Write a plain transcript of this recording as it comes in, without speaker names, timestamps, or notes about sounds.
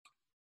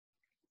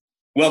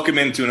Welcome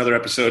into another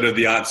episode of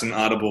the Odds and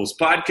Audibles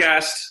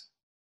podcast.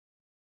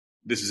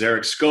 This is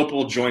Eric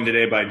Scopel, joined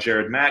today by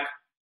Jared Mack.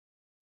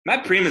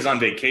 Matt Preem is on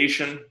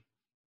vacation. He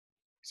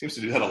seems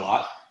to do that a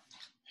lot.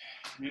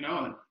 You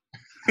know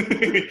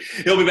it.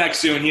 He'll be back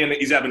soon.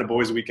 He's having a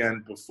boys'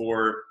 weekend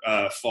before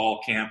fall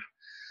camp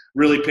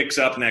really picks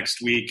up next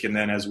week. And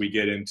then as we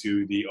get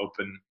into the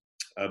open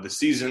of the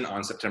season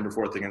on September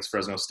 4th against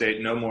Fresno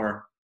State, no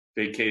more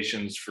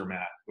vacations for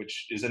Matt,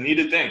 which is a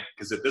needed thing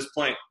because at this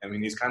point,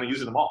 he's kind of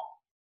using them all.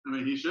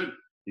 He should.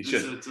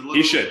 It's a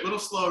little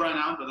slow right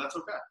now, but that's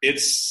okay.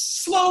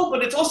 It's slow,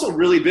 but it's also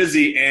really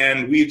busy.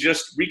 And we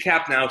just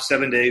recapped now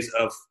 7 days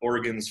of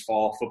Oregon's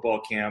fall football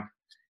camp.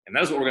 And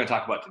that is what we're going to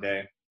talk about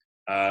today.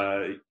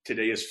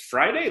 Today is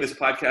Friday. This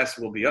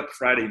podcast will be up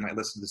Friday. You might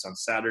listen to this on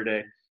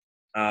Saturday.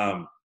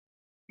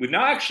 We've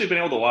now actually been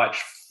able to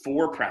watch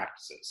 4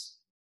 practices.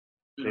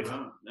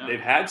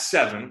 They've had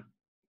 7.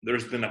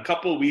 There's been a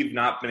couple we've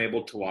not been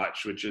able to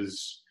watch, which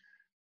is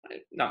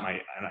not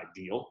an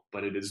ideal,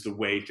 but it is the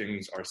way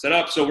things are set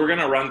up. So we're going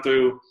to run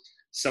through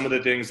some of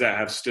the things that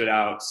have stood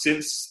out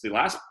since the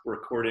last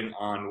recording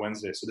on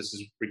Wednesday. So this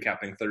is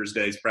recapping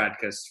Thursday's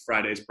practice,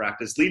 Friday's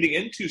practice, leading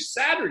into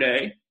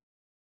Saturday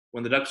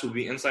when the Ducks will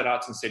be inside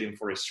Autzen Stadium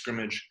for a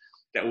scrimmage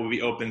that will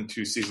be open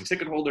to season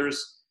ticket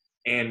holders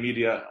and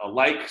media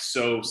alike.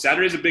 So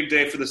Saturday's a big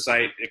day for the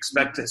site.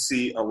 Expect to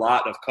see a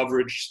lot of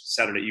coverage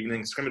Saturday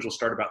evening. Scrimmage will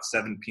start about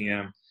 7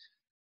 p.m.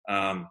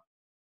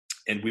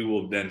 And we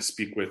will then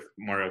speak with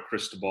Mario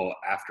Cristobal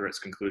after its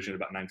conclusion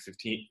about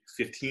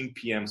 9:15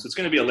 p.m. So it's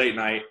going to be a late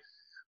night.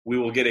 We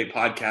will get a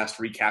podcast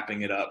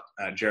recapping it up,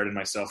 Jared and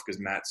myself,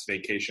 because Matt's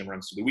vacation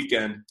runs through the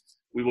weekend.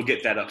 We will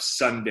get that up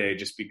Sunday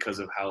just because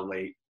of how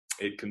late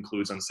it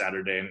concludes on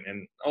Saturday.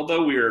 And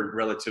although we are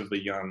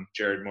relatively young,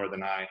 Jared more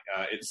than I,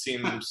 it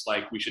seems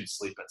like we should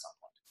sleep at some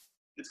point.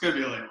 It's going to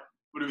be a late one.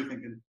 What are we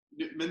thinking?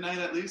 Midnight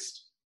at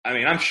least?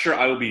 I'm sure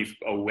I will be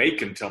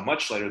awake until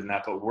much later than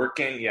that, but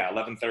working,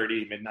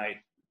 11:30, midnight,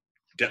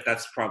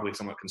 that's probably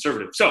somewhat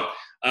conservative. So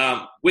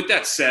with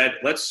that said,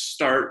 let's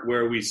start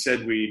where we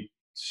said we'd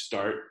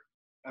start.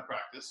 At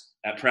practice.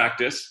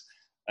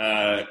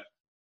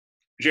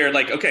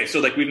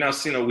 Jared, we've now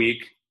seen a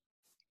week.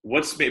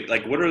 What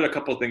are the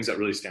couple of ththings that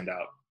really stand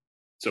out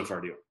so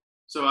far to you?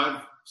 So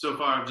I've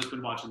just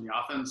been watching the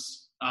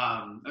offense.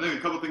 I think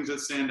a couple of things that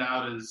stand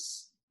out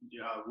is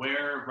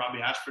where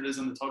Robbie Ashford is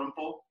in the totem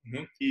pole.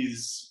 Mm-hmm.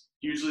 He's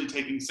usually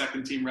taking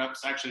second team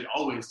reps, actually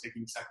always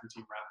taking second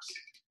team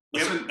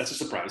reps. That's a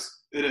surprise.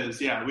 It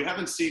is, yeah. We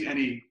haven't seen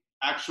any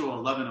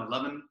actual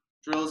 11-11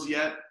 drills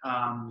yet,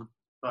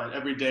 but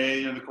every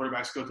day the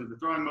quarterbacks go through the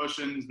throwing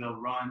motions. They'll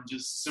run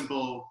just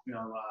simple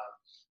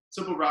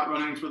route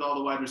runnings with all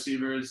the wide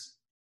receivers,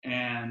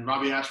 and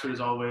Robbie Ashford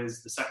is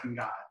always the second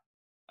guy.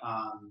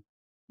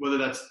 Whether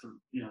that's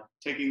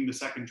taking the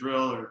second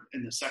drill or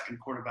in the second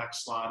quarterback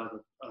slot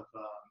of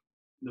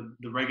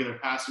the regular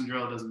passing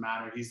drill, it doesn't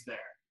matter. He's there.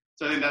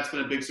 So I think that's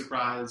been a big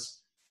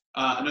surprise.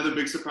 Another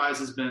big surprise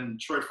has been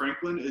Troy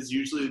Franklin is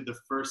usually the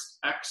first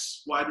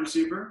X wide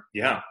receiver.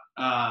 Yeah.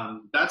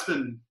 That's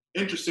been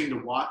interesting to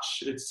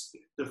watch. It's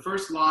the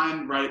first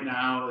line right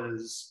now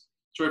is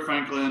Troy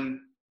Franklin,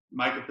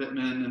 Micah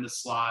Pittman in the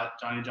slot,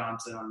 Johnny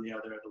Johnson on the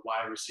other, the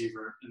wide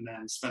receiver, and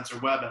then Spencer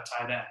Webb at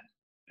tight end,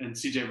 and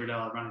C.J.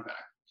 Verdell at running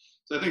back.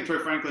 So I think Troy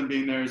Franklin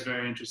being there is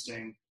very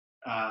interesting.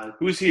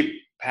 Who is he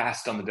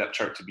passed on the depth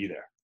chart to be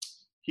there?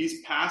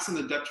 He's passed in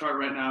the depth chart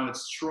right now.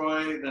 It's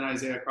Troy, then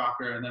Isaiah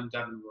Crocker, and then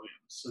Devin Williams.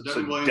 So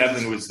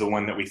Devin was the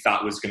one that we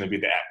thought was going to be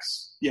the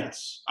X.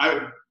 Yes.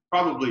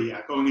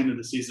 Going into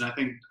the season,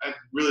 I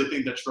really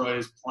think that Troy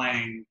is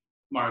playing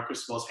Mario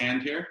Cristobal's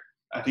hand here.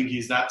 I think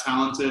he's that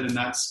talented and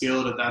that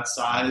skilled at that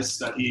size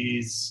that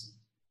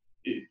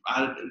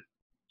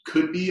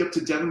could be up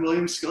to Devin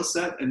Williams' skill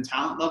set and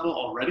talent level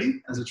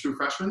already as a true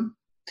freshman.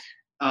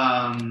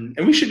 And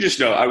we should just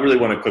know, I really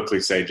want to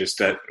quickly say just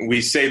that we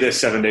say this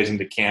 7 days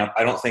into camp.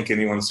 I don't think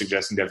anyone's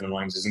suggesting Devin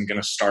Williams isn't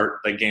going to start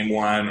game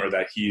 1 or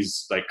that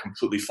he's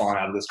completely fallen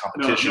out of this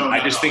competition. No,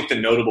 I just think the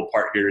notable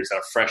part here is that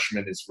a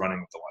freshman is running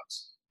with the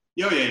ones.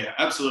 Yeah,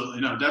 absolutely.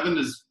 No, Devin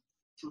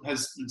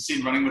has been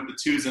seen running with the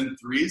 2s and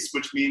 3s,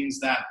 which means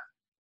that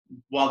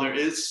while there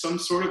is some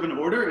sort of an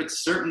order,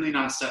 it's certainly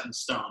not set in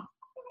stone.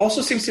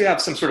 Also seems to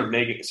have some sort of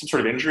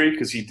injury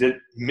because he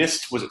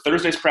missed, was it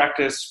Thursday's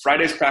practice?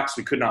 Friday's practice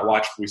we could not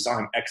watch, but we saw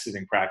him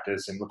exiting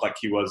practice and looked like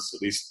he was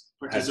at least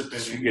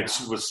participating.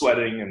 Was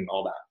sweating and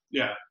all that.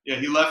 Yeah,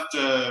 he left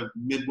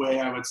midway,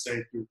 I would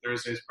say, through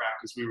Thursday's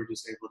practice. We were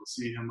just able to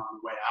see him on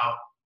the way out.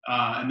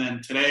 And then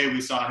today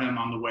we saw him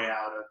on the way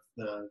out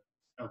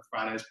of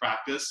Friday's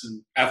practice.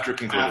 And after it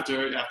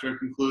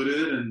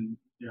concluded, and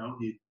he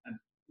had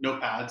no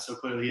pads, so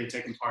clearly he had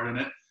taken part in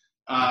it.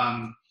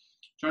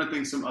 Trying to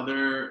think some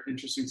other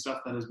interesting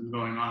stuff that has been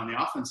going on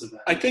the offensive end.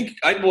 I think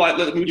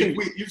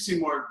you've seen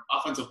more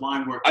offensive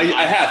line work. I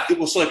have.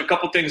 Well, so a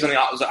couple things on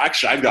the offensive.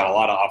 Actually, I've got a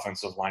lot of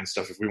offensive line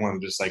stuff. If we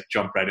want to just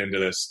jump right into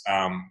this,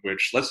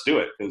 which let's do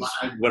it because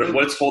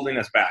what's holding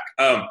us back?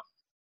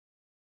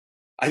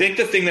 I think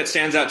the thing that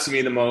stands out to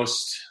me the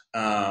most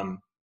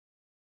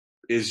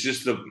is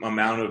just the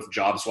amount of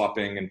job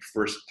swapping and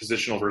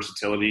positional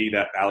versatility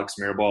that Alex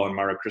Mirabal and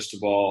Mario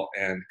Cristobal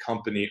and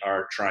company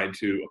are trying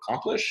to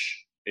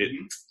accomplish.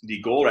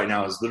 The goal right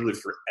now is literally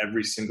for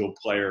every single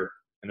player,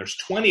 and there's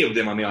 20 of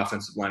them on the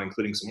offensive line,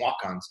 including some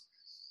walk-ons,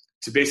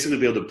 to basically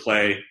be able to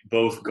play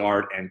both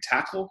guard and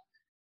tackle.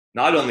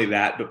 Not only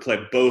that, but play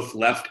both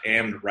left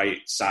and right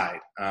side.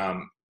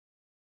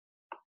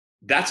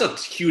 That's a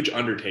huge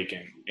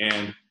undertaking.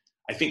 And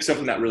I think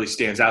something that really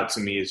stands out to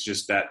me is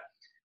just that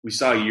we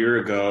saw a year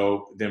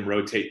ago them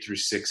rotate through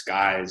 6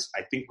 guys.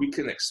 I think we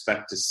can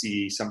expect to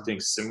see something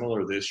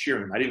similar this year.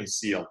 We might even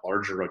see a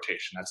larger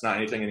rotation. That's not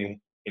anything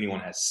anyone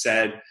has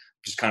said.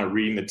 Just kind of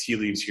reading the tea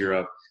leaves here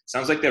of,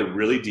 sounds like they're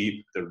really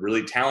deep, they're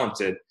really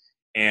talented,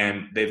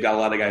 and they've got a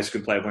lot of guys who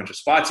can play a bunch of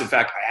spots. In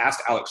fact, I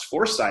asked Alex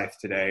Forsyth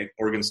today,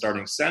 Oregon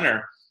starting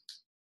center,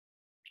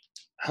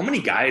 how many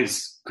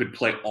guys could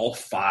play all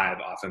 5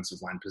 offensive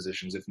line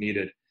positions if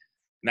needed?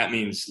 And that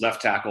means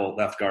left tackle,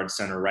 left guard,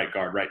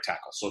 right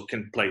tackle. So it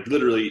can play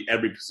literally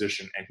every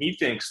position. And he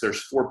thinks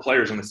there's 4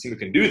 players on this team who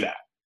can do that,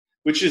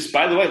 which is,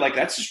 by the way, like,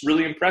 that's just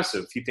really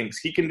impressive. He thinks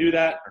he can do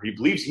that, or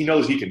he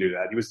knows he can do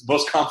that. He was the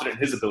most confident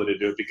in his ability to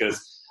do it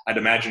because I'd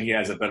imagine he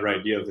has a better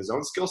idea of his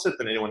own skill set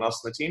than anyone else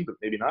on the team, but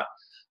maybe not.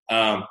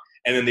 And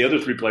then the other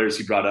 3 players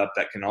he brought up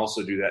that can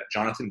also do that,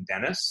 Jonathan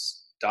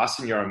Dennis,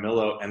 Dawson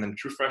Yaramillo, and then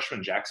true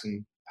freshman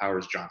Jackson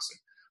Powers Johnson.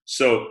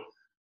 So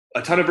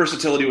a ton of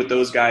versatility with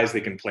those guys.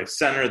 They can play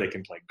center, they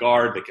can play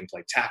guard, they can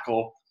play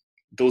tackle.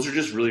 Those are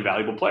just really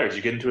valuable players.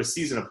 You get into a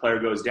season, a player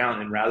goes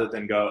down, and rather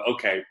than go,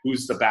 okay,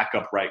 who's the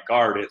backup right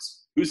guard,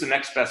 it's who's the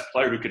next best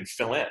player who can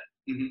fill in.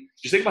 Mm-hmm.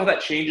 Just think about how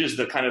that changes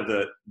the kind of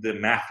the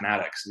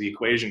mathematics, the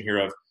equation here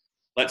of,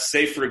 let's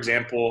say, for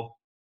example,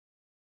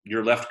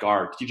 your left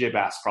guard, TJ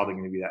Bass, probably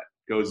going to be that,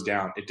 goes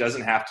down. It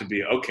doesn't have to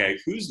be, okay,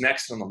 who's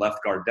next on the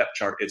left guard depth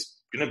chart?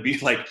 It's going to be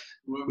like,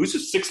 who's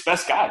the 6th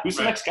best guy? Who's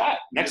the next guy?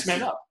 Next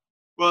man up.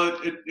 Well,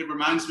 it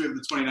reminds me of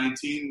the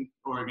 2019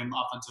 Oregon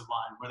offensive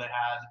line, where they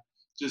had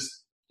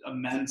just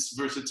immense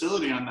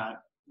versatility on that,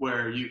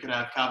 where you could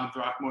have Calvin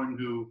Throckmorton,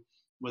 who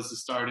was the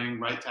starting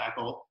right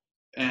tackle,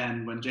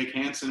 and when Jake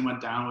Hansen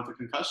went down with a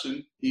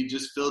concussion, he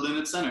just filled in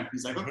at center.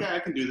 He's like, okay, I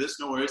can do this,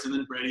 no worries. And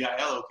then Brady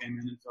Aiello came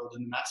in and filled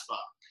in that spot.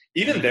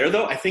 Even there,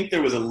 though, I think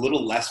there was a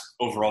little less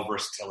overall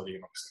versatility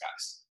amongst the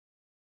guys.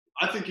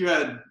 I think you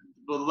had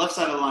 – well, the left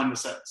side of the line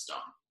was set in stone.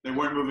 They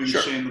weren't moving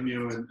Shane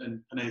Lemieux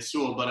and Panay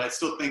Sewell, but I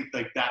still think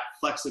like that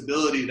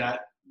flexibility,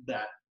 that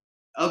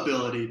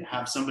ability to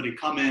have somebody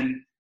come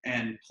in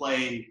and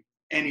play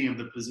any of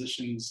the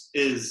positions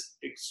is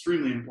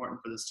extremely important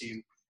for this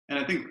team. And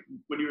I think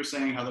when you were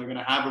saying how they're going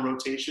to have a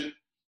rotation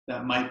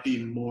that might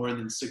be more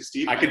than 6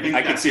 deep, I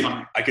could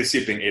see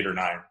it being 8 or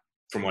 9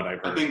 from what I've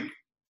heard. I think,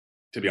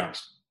 to be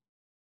honest,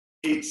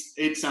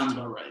 8 sounds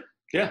about right.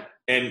 Yeah,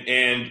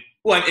 and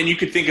you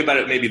could think about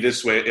it maybe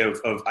this way: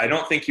 of I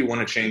don't think you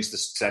want to change the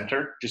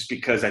center just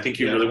because I think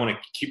you really want to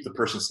keep the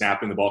person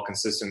snapping the ball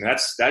consistent.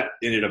 That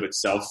in and of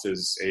itself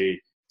is it's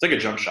like a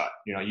jump shot.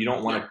 You know, you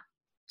don't want to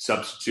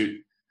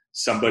substitute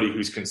somebody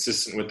who's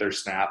consistent with their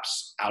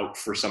snaps out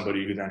for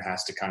somebody who then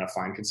has to kind of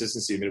find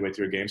consistency midway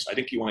through a game. So I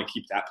think you want to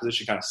keep that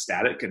position kind of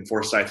static, and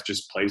Forsyth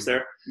just plays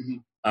there.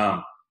 Mm-hmm.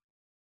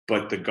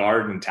 But the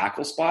guard and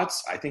tackle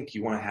spots, I think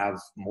you want to have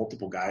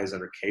multiple guys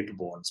that are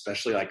capable, and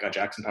especially like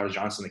Jackson Powers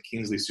Johnson, the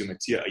Kingsley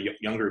Sumatia,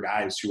 younger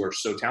guys who are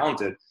so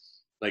talented,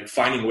 like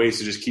finding ways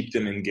to just keep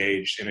them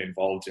engaged and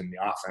involved in the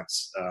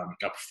offense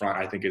up front,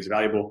 I think is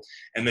valuable.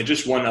 And then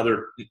just one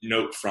other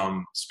note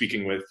from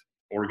speaking with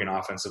Oregon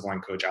offensive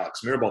line coach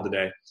Alex Mirabal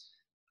today.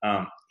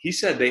 He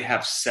said they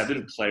have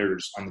 7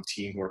 players on the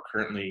team who are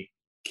currently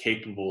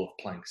capable of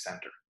playing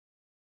center.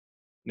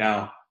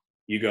 Now,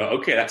 you go,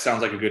 okay, that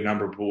sounds like a good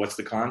number, but what's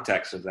the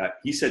context of that?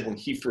 He said when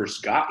he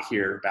first got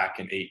here back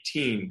in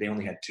 2018, they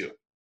only had 2.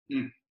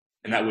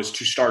 And that was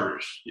 2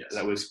 starters. Yes.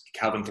 That was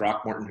Calvin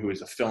Throckmorton, who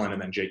was a fill-in,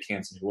 and then Jake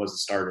Hansen, who was a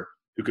starter,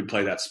 who could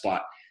play that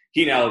spot.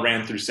 He now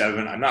ran through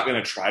 7. I'm not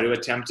going to try to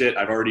attempt it.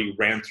 I've already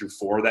ran through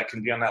 4 that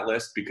can be on that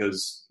list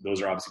because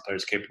those are obviously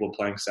players capable of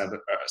playing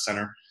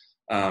center.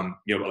 But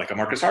like a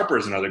Marcus Harper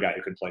is another guy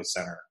who can play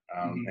center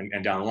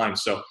and down the line.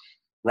 So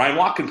Ryan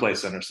Watt can play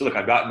center. So look,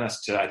 I've gotten us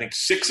to, I think,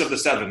 6 of the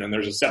 7, and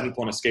there's a 7th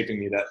one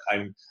escaping me that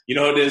you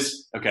know what it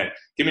is? Okay,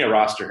 give me a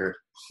roster here.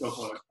 Go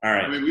for it. All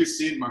right. I mean, we've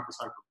seen Marcus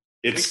Harper.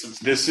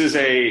 This is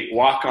a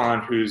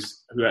walk-on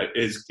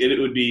it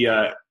would be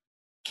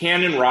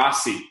Cannon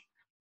Rossi.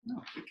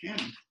 No, the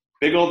Cannon.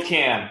 Big old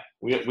Can.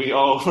 We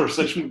all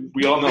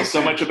know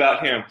so much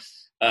about him.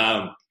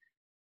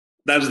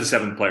 That was the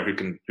 7th player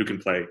who can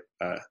play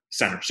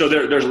center. So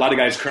there's a lot of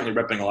guys currently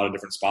repping a lot of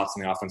different spots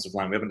on the offensive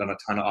line. We haven't done a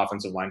ton of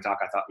offensive line talk.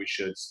 I thought we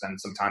should spend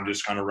some time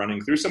just kind of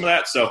running through some of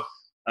that. So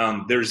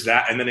there's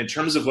that. And then in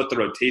terms of what the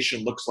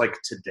rotation looks like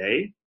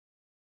today,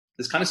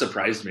 this kind of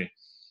surprised me.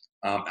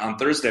 On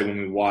Thursday when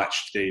we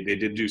watched, they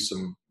did do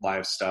some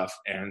live stuff,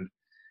 and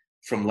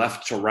from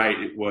left to right,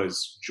 it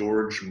was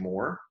George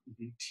Moore,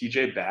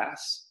 TJ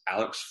Bass,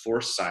 Alex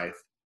Forsyth,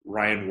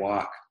 Ryan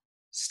Wack,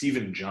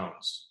 Stephen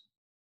Jones.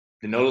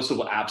 The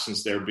noticeable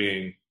absence there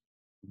being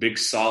Big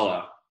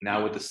Sala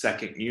now with the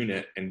second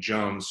unit, and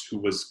Jones, who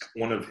was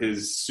one of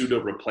his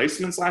pseudo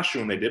replacements last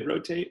year when they did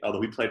rotate,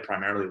 although he played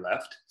primarily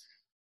left.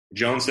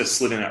 Jones has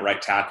slid in at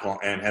right tackle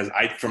and has,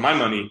 for my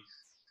money,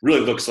 really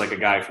looks like a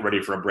guy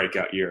ready for a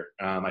breakout year.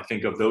 I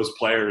think of those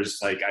players,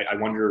 like I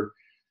wonder,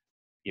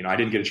 I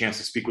didn't get a chance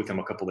to speak with him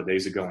a couple of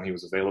days ago when he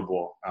was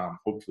available.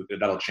 Hopefully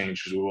that'll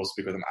change because we will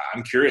speak with him.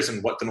 I'm curious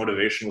in what the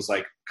motivation was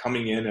like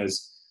coming in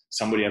as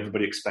somebody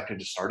everybody expected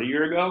to start a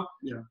year ago,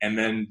 and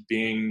then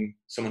being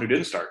someone who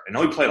didn't start. I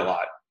know he played a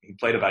lot. He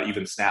played about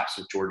even snaps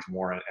with George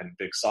Moore and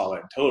Big Salah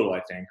in total,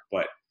 I think,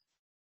 but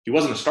he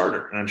wasn't a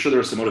starter. And I'm sure there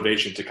was some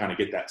motivation to kind of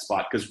get that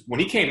spot because when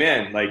he came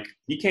in,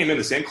 he came in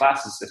the same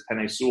classes as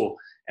Penei Sewell,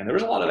 and there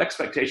was a lot of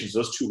expectations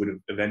those two would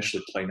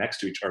eventually play next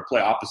to each other,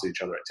 play opposite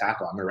each other at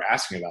tackle. I remember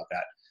asking about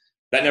that.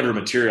 That never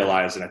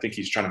materialized, and I think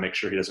he's trying to make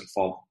sure he doesn't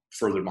fall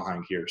further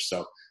behind here.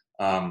 So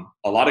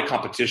a lot of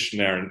competition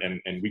there,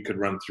 and we could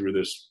run through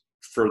this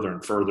further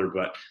and further,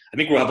 but I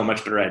think we'll have a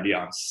much better idea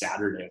on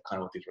Saturday of kind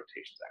of what these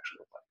rotations actually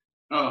look like.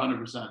 Oh,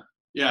 100%.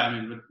 Yeah, I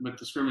mean, with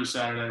the scrimmage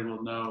Saturday,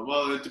 we'll know.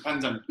 Well, it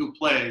depends on who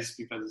plays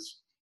because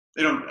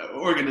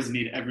Oregon doesn't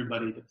need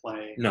everybody to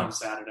play on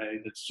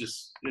Saturday. That's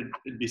just,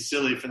 it'd be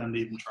silly for them to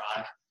even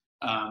try.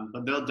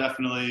 But they'll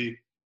definitely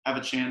have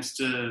a chance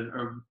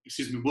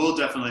we'll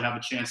definitely have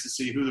a chance to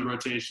see who the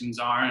rotations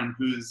are and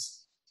who's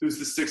the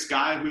sixth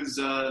guy, who's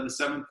the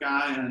seventh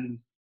guy, and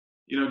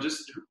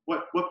just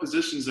what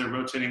positions they're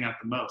rotating at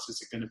the most.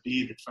 Is it going to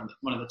be from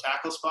one of the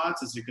tackle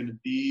spots? Is it going to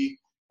be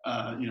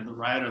the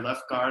right or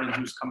left guard and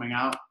who's coming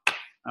out?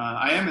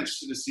 I am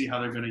interested to see how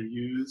they're going to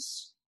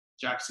use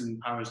Jackson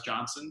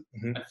Powers-Johnson.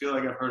 Mm-hmm. I feel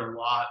like I've heard a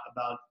lot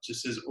about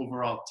just his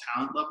overall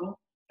talent level.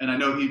 And I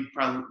know he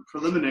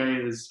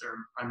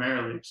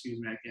primarily,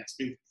 I can't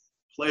speak,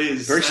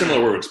 plays very center.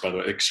 Similar words, by the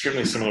way,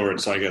 extremely similar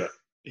words, so I get it.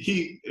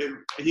 He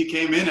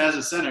came in as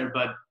a center,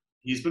 but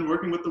he's been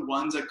working with the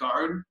ones at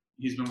guard.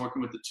 He's been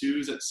working with the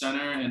twos at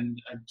center,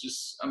 and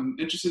I'm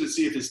interested to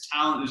see if his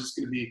talent is just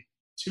going to be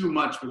too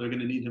much where they're going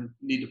to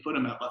need to put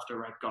him at left or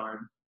right guard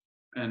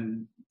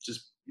and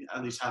just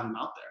at least have him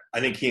out there. I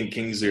think he and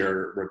Kingsley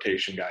are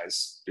rotation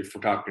guys. If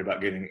we're talking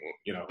about getting,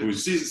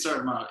 who's season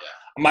starting out,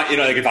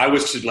 if I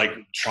was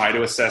to try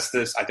to assess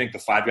this, I think the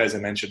five guys I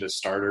mentioned as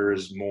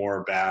starters,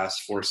 Moore,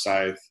 Bass,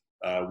 Forsyth,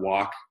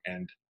 Walk,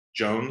 and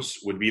Jones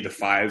would be the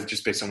five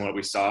just based on what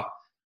we saw.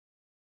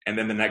 And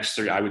then the next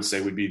three I would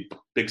say would be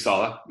Big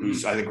Salah,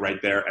 who's I think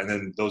right there, and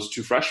then those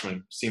two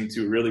freshmen seem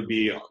to really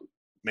be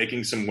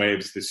making some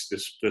waves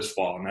this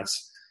fall, and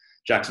that's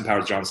Jackson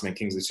Powers-Johnson and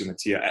Kingsley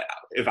Sumatia.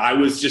 If I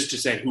was just to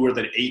say who are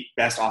the 8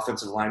 best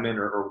offensive linemen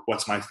or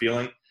what's my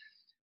feeling,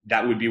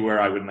 that would be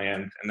where I would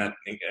land. And that,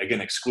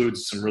 again,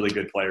 excludes some really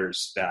good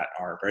players that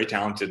are very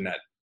talented and that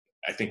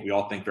I think we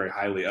all think very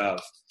highly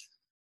of.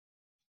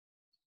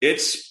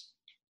 It's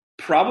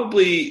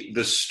probably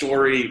the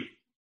story –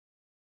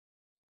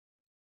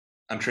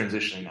 I'm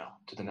transitioning now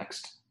to the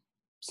next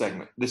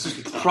segment. This is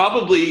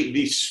probably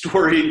the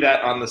story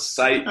that on the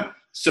site –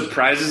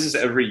 surprises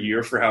us every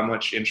year for how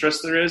much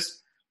interest there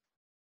is.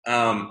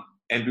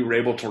 And we were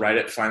able to write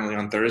it finally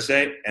on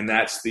Thursday, and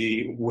that's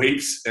the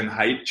weights and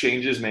height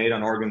changes made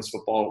on Oregon's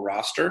football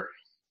roster.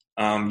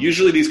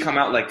 Usually these come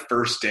out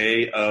first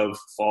day of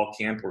fall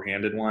camp. We're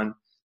handed one.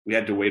 We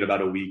had to wait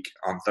about a week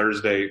on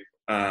Thursday.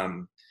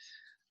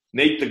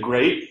 Nate the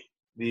Great,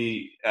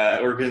 the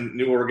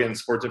New Oregon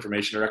Sports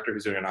Information Director,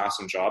 who's doing an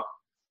awesome job.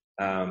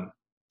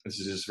 This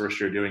is his first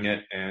year doing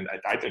it, and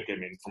I think,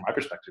 from my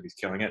perspective, he's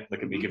killing it.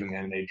 Look at me giving the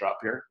NA drop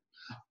here.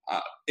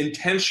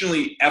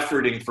 Intentionally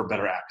efforting for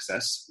better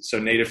access. So,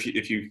 Nate,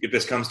 if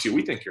this comes to you,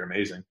 we think you're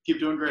amazing. Keep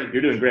doing great.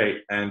 You're doing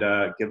great, and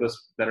give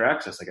us better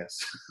access, I guess.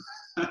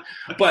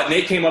 But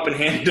Nate came up and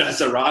handed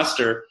us a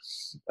roster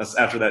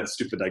after that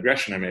stupid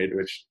digression I made,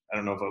 which I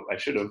don't know if I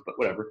should have, but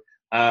whatever.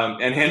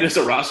 And handed us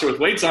a roster with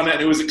weights on it,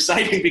 and it was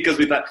exciting because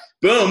we thought,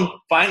 boom,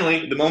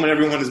 finally, the moment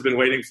everyone has been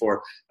waiting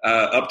for,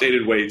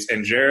 updated weights.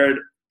 And Jared,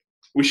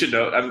 we should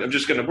know.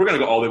 We're gonna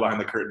go all the way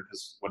behind the curtain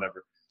because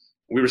whatever.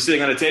 We were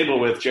sitting on a table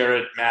with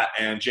Jared, Matt,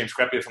 and James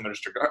Crepia from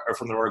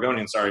the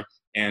Oregonian,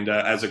 and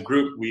as a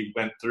group, we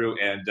went through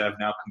and have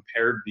now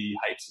compared the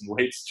heights and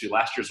weights to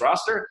last year's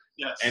roster.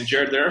 Yes. And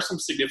Jared, there are some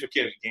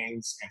significant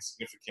gains and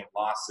significant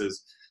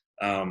losses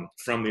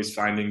from these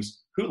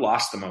findings. Who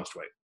lost the most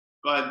weight?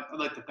 But I'd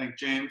like to thank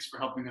James for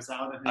helping us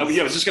out. I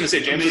was just going to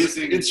say, James is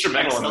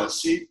instrumental in this.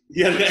 Sheet.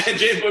 Yeah,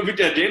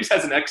 James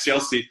has an Excel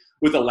sheet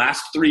with the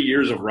last 3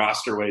 years of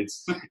roster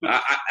weights.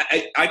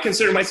 I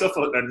consider myself a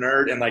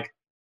nerd, and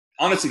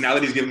honestly, now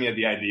that he's given me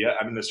the idea,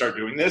 I'm going to start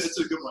doing this. It's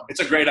a good one. It's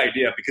a great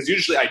idea because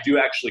usually I do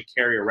actually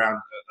carry around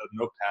a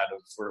notepad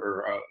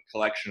or a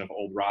collection of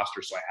old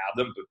rosters, so I have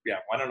them. But yeah,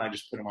 why don't I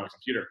just put them on a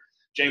computer?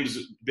 James,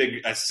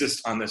 big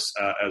assist on this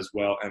as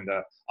well. And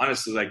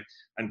honestly,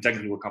 and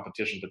technical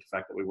competition, but the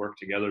fact that we work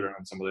together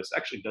on some of this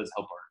actually does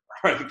help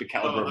I think the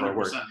caliber of our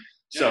work. Yeah.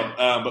 So,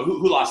 but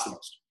who lost the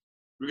most?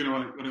 We're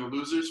going to go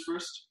losers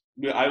first?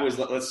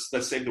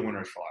 Let's save the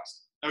winners for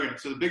last. Okay,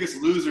 so the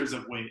biggest losers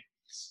of weight.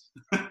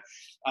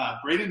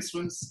 Braden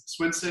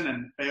Swinson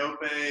and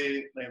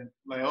Feope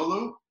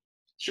Leolu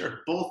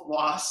Sure. Both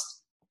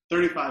lost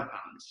 35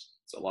 pounds.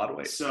 It's a lot of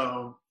weight.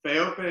 So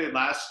Feope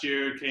last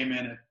year came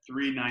in at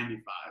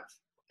 395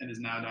 and is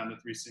now down to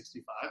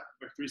 365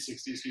 or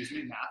 360, excuse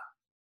me, math.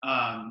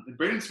 And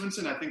Braden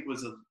Swinson, I think,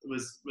 was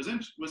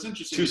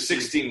interesting.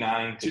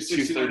 269 to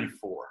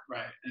 234.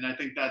 Right, and I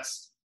think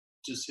that's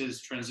just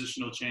his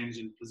transitional change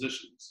in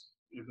positions.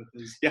 With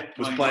his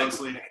was playing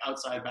mostly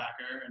outside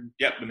backer, and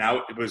but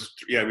now it was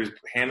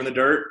hand in the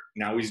dirt.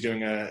 Now he's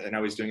doing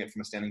it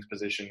from a standings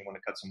position. You want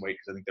to cut some weight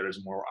because I think there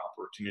is more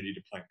opportunity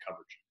to play in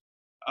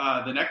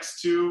coverage. The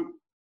next two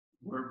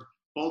were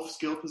both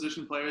skill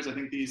position players. I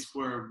think these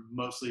were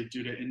mostly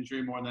due to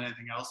injury more than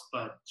anything else.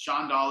 But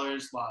Sean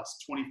Dollars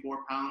lost 24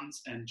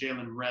 pounds, and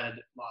Jalen Red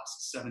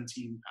lost 17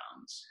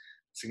 pounds.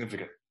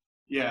 Significant.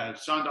 Yeah,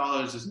 Sean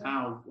Dollars is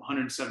now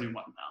 171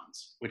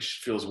 pounds,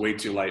 which feels way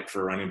too light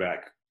for a running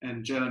back.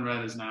 And Jalen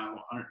Red is now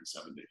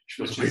 170.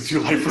 Feels way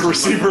too light for a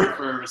receiver.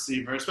 For a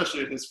receiver,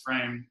 especially with his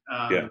frame.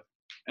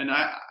 And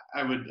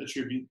I would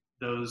attribute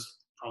those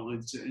probably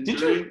to injury. Did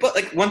you? But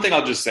like one thing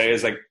I'll just say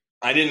is like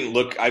I didn't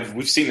look.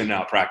 We've seen them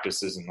now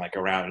practices and like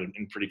around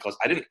and pretty close.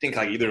 I didn't think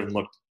like either of them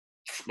looked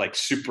like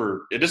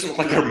super. It doesn't look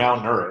like they're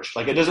malnourished.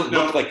 Like it doesn't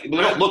look like they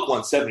don't look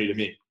 170 to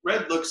me.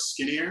 Red looks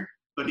skinnier,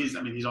 but he's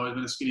always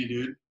been a skinny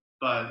dude.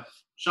 But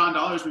Sean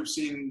Dollars we've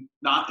seen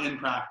not in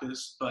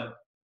practice, but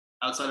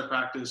outside of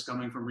practice,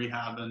 coming from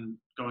rehab and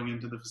going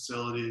into the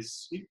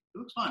facilities, he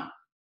looks fine.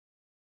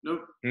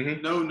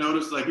 No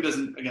notice, like he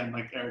doesn't, again,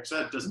 like Eric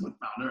said, doesn't look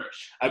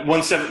malnourished.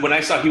 When I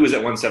saw he was at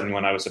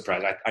 171, I was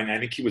surprised. I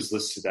think he was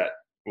listed at,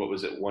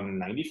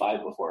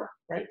 195 before,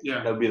 right?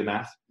 Yeah. That would be the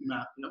math.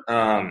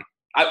 Yep.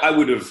 I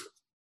would have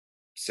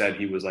said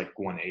he was like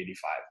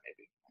 185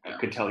 maybe. Yeah. I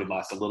could tell he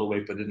lost a little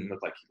weight, but it didn't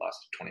look like he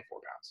lost 24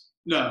 pounds.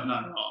 No,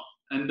 not at all.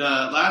 And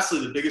lastly,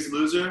 the biggest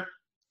loser,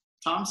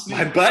 Tom Snead.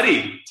 My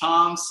buddy.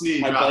 Tom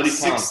Snead dropped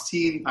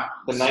 16 pounds.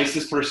 The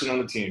nicest person on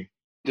the team.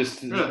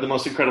 Just the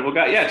most incredible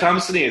guy. Yeah, Tom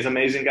Snead is an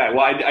amazing guy. Well,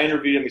 I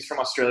interviewed him. He's from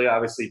Australia.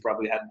 Obviously, he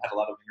probably hadn't had a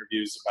lot of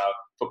interviews about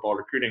football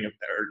recruiting up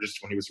there, just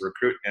when he was a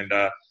recruit. And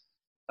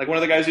like one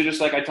of the guys who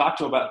just like I talked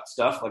to him about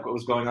stuff, like what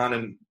was going on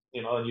in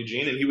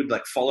Eugene, and he would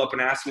like follow up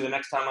and ask me the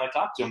next time I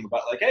talked to him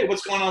about like, hey,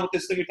 what's going on with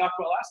this thing we talked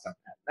about last time?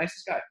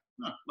 Nicest guy.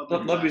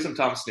 Love me some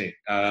Tom Snead.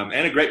 And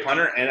a great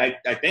punter. And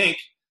I think,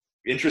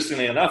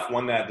 interestingly enough,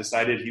 one that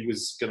decided he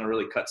was going to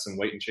really cut some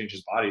weight and change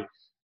his body.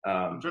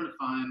 I'm trying to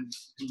find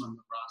him on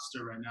the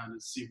roster right now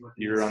to see what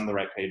you're on the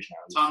right page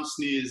now. Tom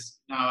Snead is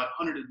now at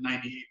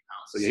 198 pounds.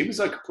 So yeah, he was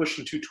like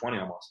pushing 220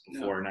 almost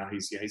before. Yeah. Now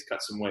he's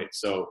cut some weight.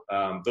 So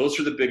those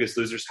are the biggest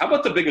losers. How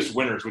about the biggest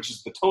winners, which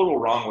is the total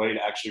wrong way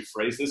to actually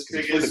phrase this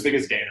because it's really the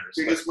biggest gainers.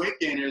 Biggest weight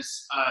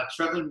gainers.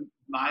 Trevin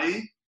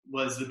Mai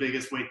was the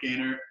biggest weight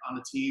gainer on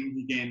the team.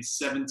 He gained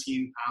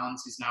 17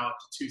 pounds. He's now up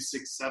to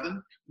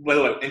 267. By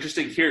the way,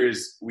 interesting here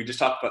is we just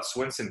talked about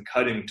Swinson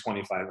cutting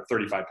 25 or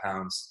 35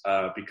 pounds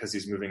because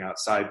he's moving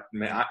outside.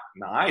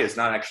 Mai is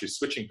not actually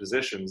switching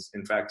positions.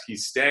 In fact,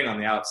 he's staying on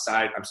the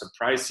outside. I'm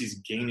surprised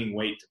he's gaining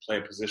weight to play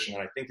a position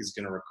that I think is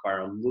going to require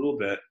a little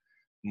bit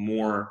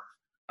more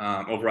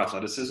over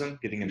athleticism,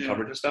 getting in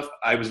coverage and stuff.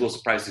 I was a little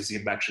surprised to see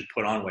him actually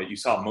put on weight. You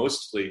saw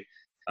mostly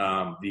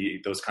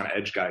those kind of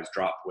edge guys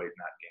drop weight,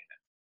 not gain it.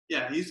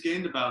 Yeah, he's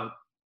gained about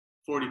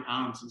 40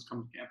 pounds since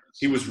coming to campus.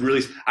 He was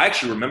I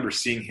actually remember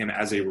seeing him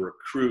as a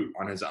recruit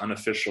on his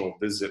unofficial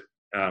visit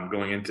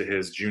going into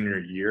his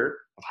junior year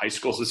of high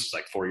school. So this was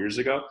like 4 years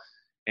ago.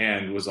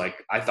 And was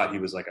like, I thought he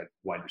was like a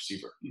wide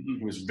receiver. Mm-hmm.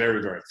 He was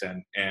very, very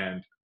thin.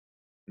 And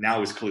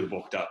now he's clearly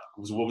bulked up.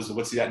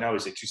 What's he at now?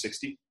 Is it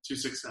 260?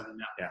 267,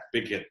 yeah. Yeah,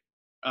 big kid.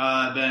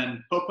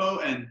 Then Popo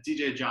and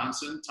DJ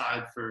Johnson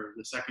tied for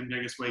the second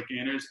biggest weight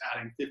gainers,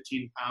 adding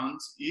 15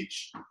 pounds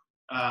each.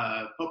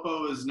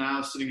 Popo is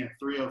now sitting at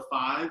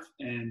 305,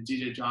 and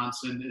DJ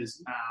Johnson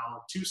is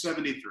now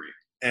 273.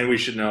 And we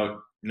should know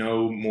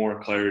no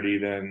more clarity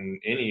than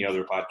any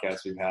other podcast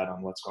we've had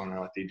on what's going on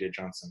with DJ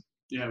Johnson.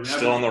 Yeah, we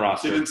still on the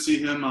roster. Didn't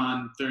see him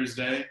on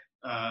Thursday.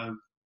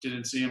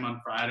 Didn't see him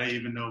on Friday,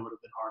 even though it would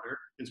have been harder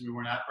because we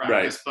weren't at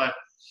practice. Right. But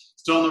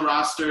still on the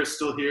roster,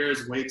 still here.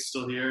 His weight's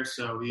still here.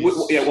 So he's...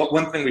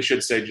 One thing we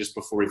should say just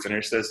before we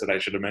finish this that I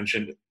should have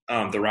mentioned,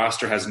 the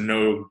roster has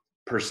no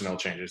personnel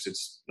changes.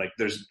 It's like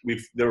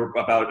there were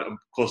about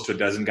close to a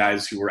dozen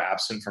guys who were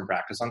absent from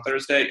practice on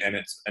Thursday, and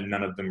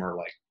none of them are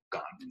like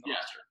gone from the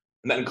roster.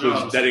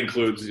 And that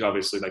includes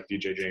obviously like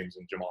DJ James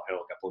and Jamal Hill,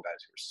 a couple of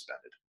guys who were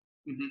suspended.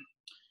 Mm-hmm.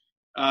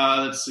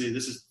 Let's see.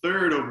 This is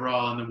third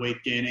overall in the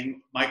weight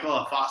gaining.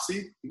 Michael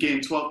Afasi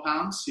gained 12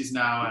 pounds. He's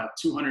now at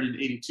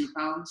 282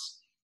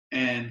 pounds.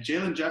 And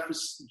Jalen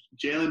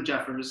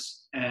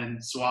Jeffers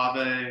and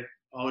Suave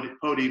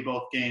Pody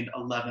both gained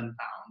 11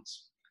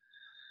 pounds.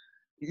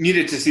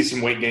 Needed to see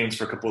some weight gains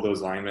for a couple of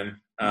those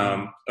linemen.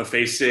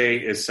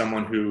 Afasi is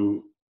someone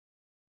who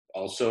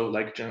also,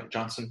 like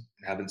Johnson,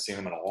 haven't seen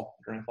him at all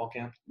during fall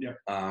camp. Yep.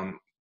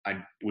 I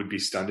would be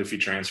stunned if he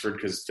transferred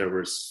because there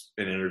was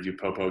an interview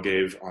Popo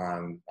gave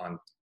on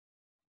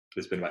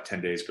it's been about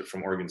 10 days, but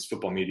from Oregon's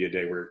football media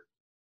day where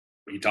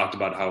he talked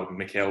about how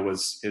Mikhail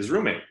was his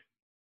roommate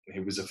he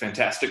was a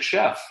fantastic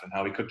chef and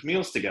how he cooked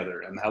meals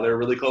together and how they're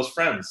really close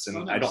friends.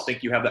 And I don't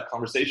think you have that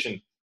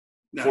conversation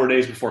 4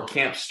 days before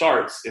camp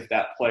starts if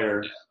that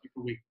player. Like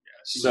a week.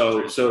 This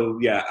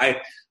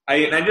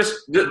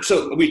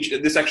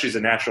actually is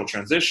a natural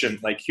transition.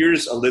 Like,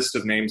 here's a list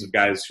of names of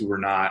guys who were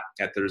not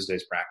at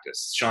Thursday's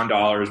practice. Sean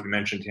Dollars, we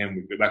mentioned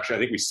him. I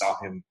think we saw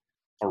him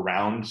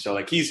around. So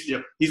like he's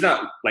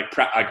not like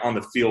on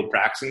the field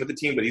practicing with the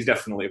team, but he's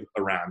definitely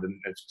around, and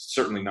it's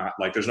certainly not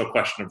like there's no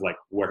question of like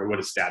what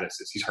his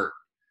status is. He's hurt.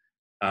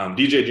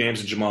 DJ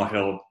James and Jamal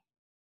Hill,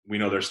 we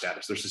know their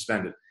status. They're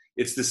suspended.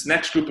 It's this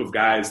next group of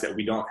guys that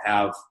we don't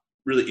have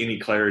really any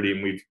clarity,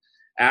 and we've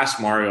asked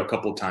Mario a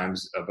couple of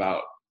times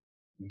about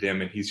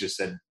them, and he's just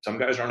said some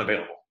guys aren't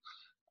available.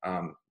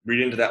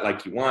 Read into that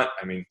like you want.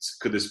 I mean,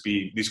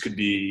 these could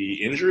be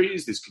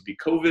injuries, this could be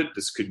COVID,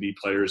 this could be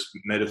players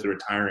medically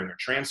retiring or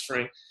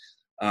transferring.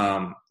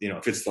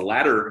 If it's the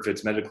latter, if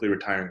it's medically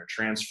retiring or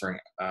transferring,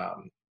 I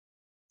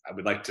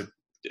would like to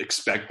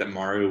expect that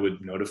Mario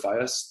would notify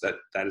us that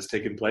has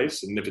taken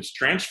place. And if it's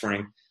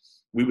transferring,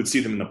 we would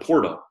see them in the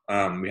portal.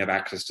 We have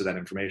access to that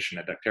information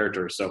at Duck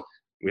Territory. So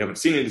we haven't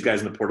seen any of these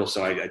guys in the portal.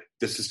 So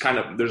this is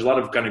there's a lot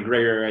of kind of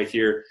gray area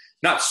here.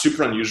 Not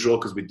super unusual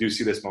because we do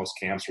see this most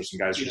camps where some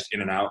guys are just in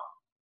and out.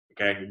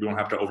 Okay. We don't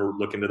have to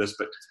look into this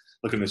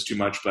too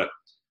much, but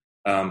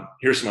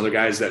here's some other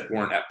guys that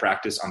weren't at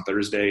practice on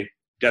Thursday.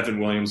 Devin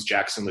Williams,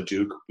 Jackson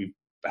LeDuc. We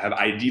have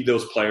ID'd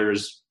those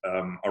players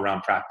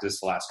around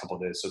practice the last couple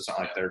of days. So it's not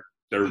like it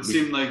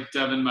seemed like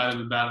Devin might have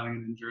been battling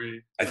an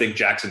injury. I think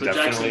Jackson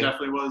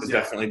definitely was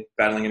definitely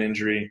battling an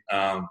injury.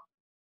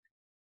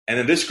 And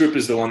then this group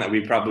is the one that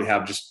we probably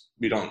have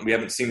we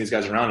haven't seen these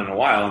guys around in a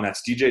while, and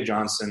that's DJ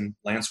Johnson,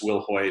 Lance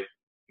Wilhoit,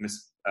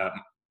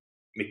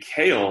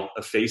 Mikhail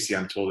Afasi,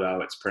 I'm told how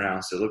it's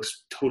pronounced. It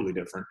looks totally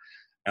different.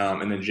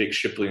 And then Jake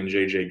Shipley and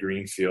JJ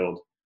Greenfield.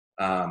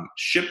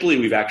 Shipley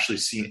we've actually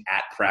seen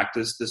at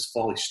practice this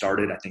fall. He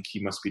started. I think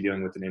he must be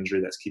dealing with an injury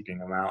that's keeping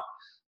him out.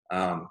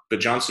 But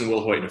Johnson,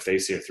 Wilhoit, and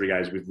Afasi are three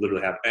guys we've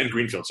literally and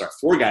Greenfield,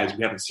 four guys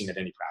we haven't seen at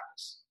any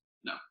practice.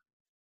 No.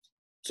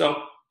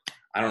 So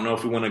I don't know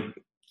if we want to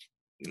 –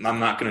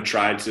 I'm not going to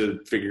try to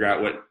figure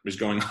out what is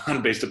going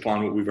on based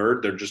upon what we've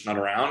heard. They're just not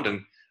around,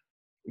 and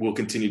we'll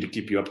continue to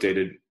keep you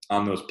updated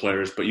on those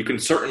players. But you can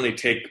certainly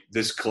take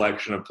this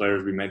collection of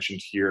players we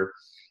mentioned here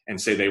and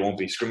say they won't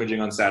be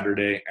scrimmaging on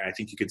Saturday. And I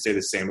think you could say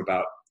the same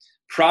about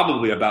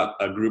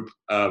a group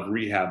of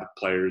rehab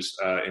players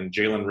in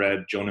Jalen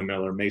Red, Jonah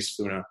Miller, Mace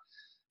Funa,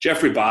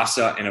 Jeffrey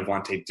Bassa, and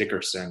Avante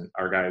Dickerson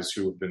are guys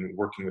who have been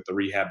working with the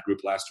rehab group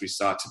last we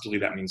saw. Typically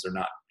that means they're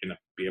not going to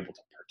be able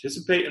to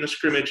participate in a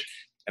scrimmage.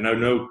 And I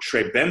know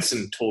Trey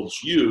Benson told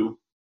you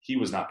he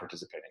was not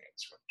participating in the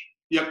scrimmage.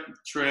 Yep,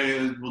 Trey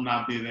will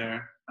not be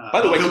there.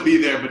 By the way, he'll be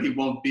there, but he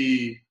won't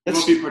be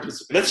participating.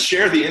 Let's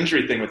share the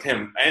injury thing with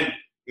him. And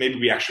maybe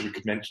we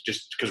could mention,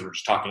 just because we're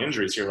just talking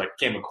injuries here, like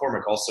Cam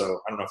McCormick also,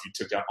 I don't know if you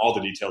took down all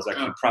the details.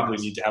 Actually, probably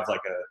need to have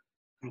like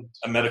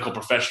a medical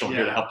professional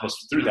here to help us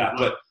through that.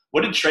 But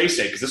what did Trey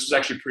say? Because this was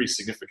actually pretty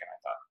significant, I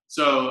thought.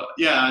 So,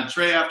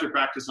 Trey, after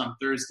practice on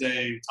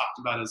Thursday, talked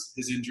about his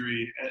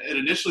injury. It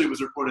initially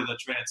was reported that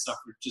Trey had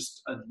suffered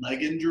just a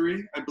leg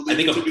injury, I believe.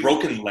 I think a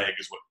broken leg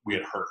is what we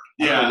had heard.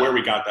 I don't know where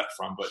we got that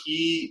from. But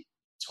he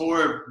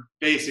tore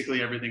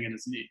basically everything in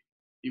his knee.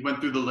 He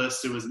went through the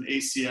list. It was an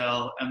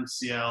ACL,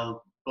 MCL,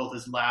 both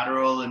his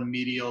lateral and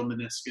medial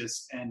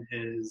meniscus, and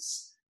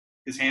his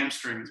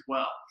hamstring as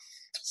well.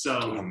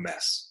 So a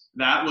mess.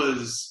 That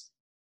was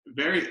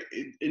very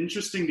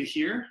interesting to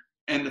hear.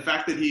 And the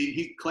fact that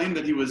he claimed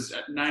that he was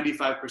at 95%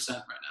 right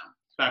now,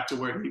 back to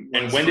where he was.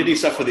 And when did he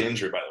suffer the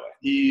injury, by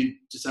the way?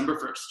 December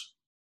 1st.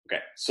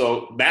 Okay.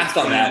 So math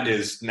on that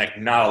is like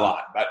not a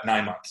lot, about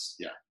 9 months.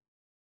 Yeah.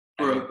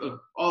 For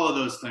all of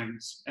those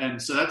things.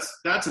 And so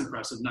that's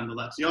impressive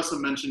nonetheless. He also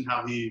mentioned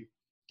how he's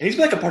been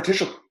like a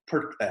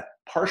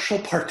partial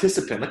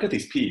participant. Look at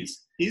these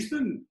P's. He was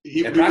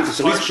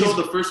partial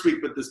the first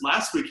week, but this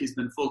last week he's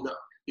been full go.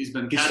 He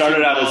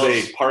started out as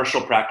a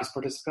partial practice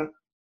participant.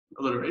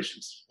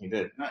 Alliterations. He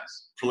did.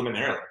 Nice.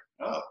 Preliminarily.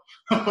 Oh,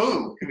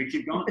 can we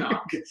keep going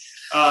now? Okay.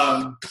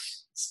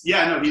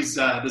 He's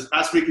this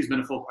past week he's been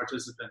a full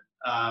participant.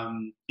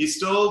 He's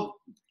still,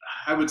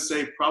 I would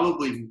say,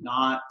 probably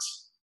not.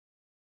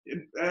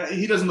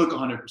 He doesn't look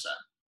 100%.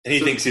 And he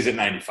thinks he's at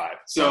 95.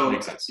 So that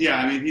makes sense. Yeah,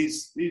 I mean,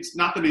 he's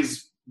not that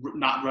he's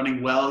not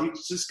running well.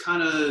 He's just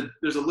kind of,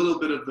 there's a little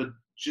bit of a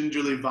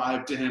gingerly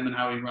vibe to him and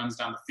how he runs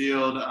down the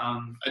field.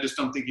 I just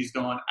don't think he's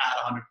going at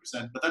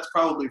 100%, but that's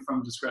probably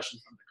from discretion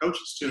from the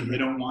coaches too. Mm-hmm. They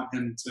don't want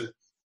him to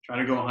try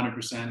to go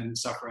 100% and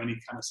suffer any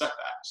kind of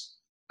setbacks.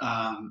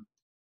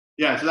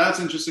 So that's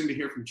interesting to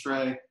hear from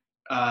Trey.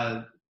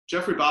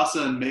 Jeffrey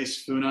Bassa and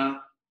Mace Funa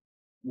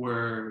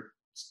were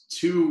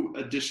two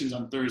additions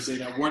on Thursday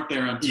that weren't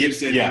there on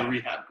Tuesday in the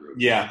rehab group.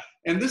 Yeah.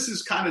 And this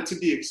is kind of to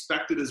be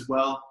expected as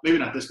well. Maybe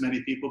not this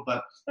many people,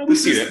 but we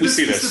see this.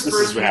 This is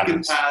first what week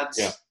happens. in pads.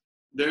 Yeah.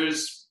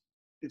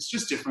 It's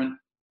just different.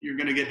 You're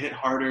going to get hit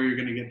harder. You're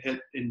going to get hit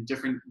in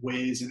different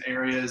ways and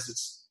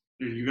areas.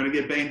 You're going to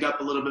get banged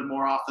up a little bit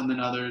more often than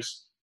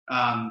others.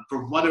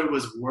 For what it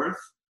was worth,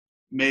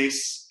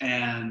 Mace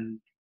and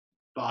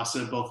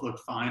Bossa both looked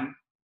fine.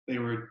 They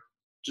were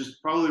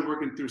just probably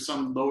working through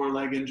some lower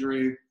leg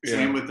injury.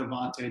 Same with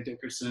Devontae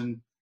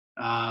Dickerson.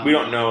 We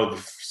don't know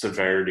the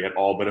severity at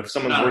all, but if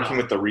someone's working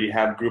with the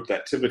rehab group,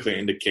 that typically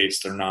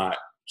indicates they're not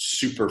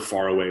super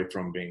far away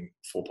from being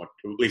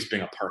at least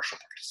being a partial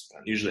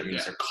participant. Usually it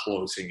means they're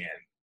closing in.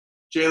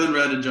 Jalen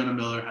Redd and Jonah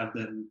Miller have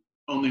been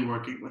only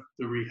working with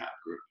the rehab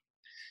group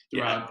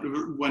throughout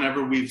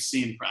whenever we've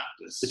seen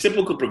practice. The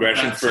typical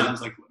progression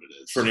sounds like what it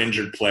is. For an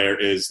injured player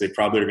is they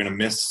probably are going to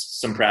miss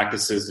some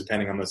practices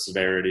depending on the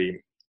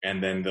severity,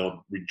 and then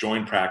they'll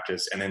rejoin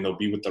practice, and then they'll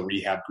be with the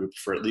rehab group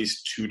for at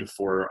least 2 to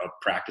 4 of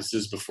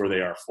practices before they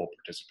are a full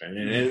participant.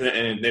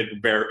 And it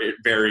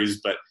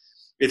varies, but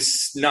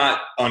it's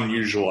not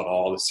unusual at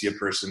all to see a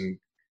person,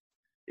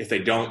 if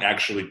they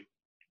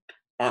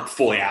aren't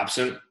fully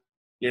absent,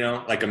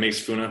 like a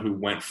Mace Funa who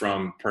went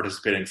from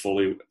participating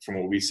fully from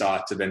what we saw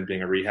to then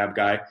being a rehab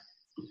guy.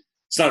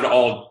 It's not at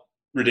all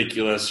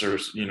ridiculous or,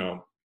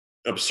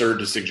 absurd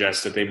to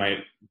suggest that they might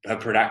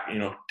have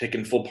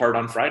taken full part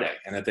on Friday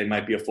and that they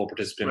might be a full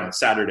participant on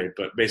Saturday.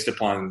 But based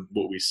upon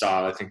what we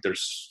saw, I think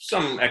there's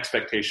some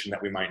expectation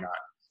that we might not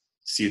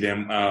see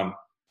them.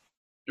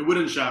 It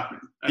wouldn't shock me.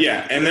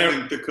 I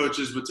think the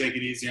coaches would take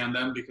it easy on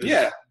them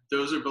because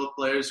those are both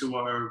players who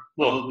are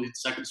probably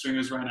second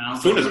stringers right now.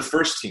 Funa's a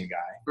first-team guy.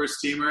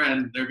 First-teamer,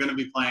 and they're going to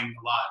be playing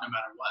a lot no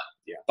matter what.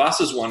 Yeah,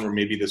 Boss is one where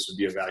maybe this would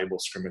be a valuable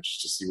scrimmage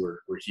just to see where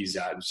he's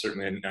at. And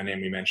certainly a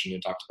name we mentioned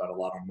and talked about a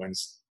lot on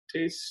Wednesdays.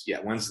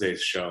 Yeah,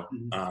 Wednesday's show.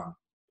 Mm-hmm.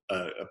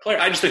 A player,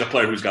 I just think a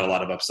player who's got a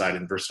lot of upside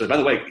and versatility. By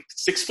the way,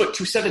 6 foot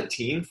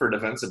 217 for a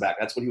defensive back.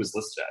 That's what he was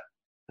listed at.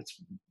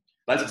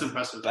 That's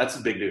impressive. That's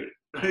a big dude.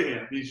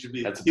 Yeah, he should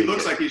be. He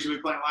looks like he should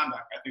be playing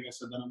linebacker. I think I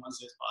said that on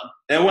Wednesday's pod.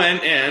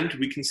 And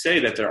we can say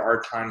that there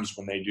are times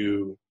when they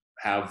do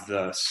have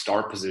the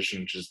star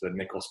position, which is the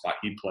nickel spot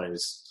he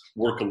plays,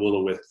 work a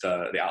little with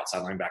the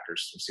outside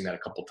linebackers. We've seen that a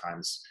couple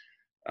times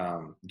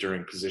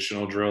during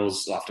positional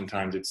drills.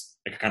 Oftentimes it's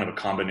like kind of a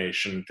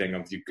combination thing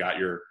of you've got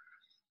your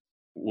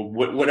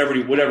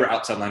whatever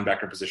outside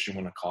linebacker position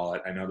you want to call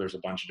it. I know there's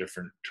a bunch of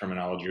different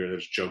terminology.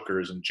 There's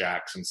jokers and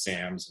jacks and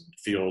Sams and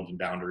field and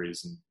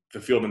boundaries, and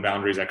the field and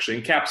boundaries actually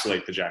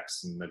encapsulate the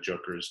jacks and the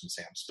jokers and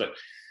Sams. But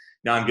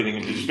now I'm getting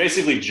into just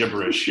basically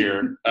gibberish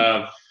here.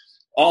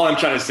 All I'm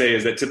trying to say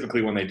is that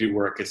typically when they do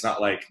work, it's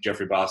not like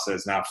Jeffrey Bossa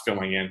is now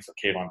filling in for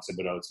Kayvon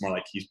Thibodeau. It's more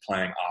like he's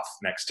playing off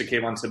next to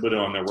Kayvon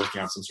Thibodeau, and they're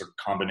working on some sort of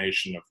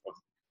combination of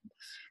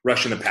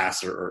rushing the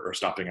passer or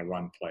stopping a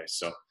run play.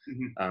 So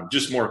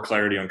just more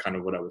clarity on kind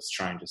of what I was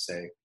trying to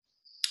say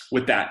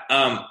with that.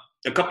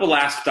 A couple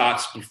last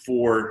thoughts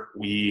before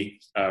we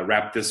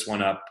wrap this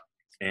one up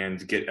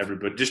and get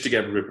everybody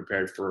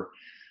prepared for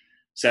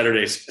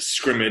Saturday's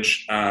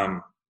scrimmage.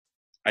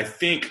 I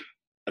think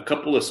a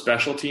couple of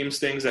special teams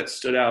things that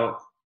stood out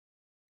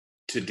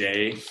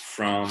today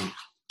from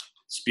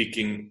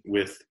speaking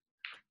with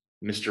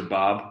Mr.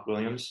 Bob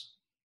Williams.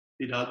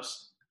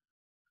 B-Dubs.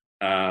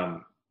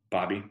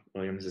 Bobby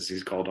Williams, as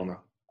he's called on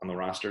the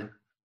roster.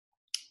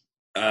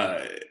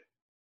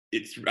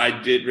 It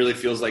really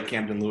feels like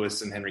Camden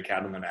Lewis and Henry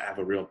Cattleman have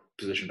a real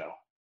position battle.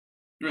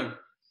 Really?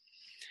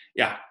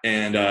 Yeah,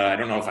 and I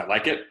don't know if I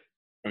like it.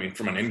 I mean,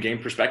 from an in-game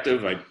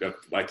perspective,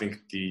 I think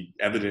the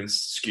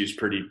evidence skews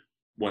pretty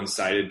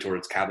one-sided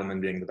towards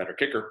Cattleman being the better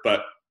kicker.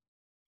 But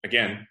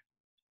again,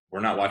 we're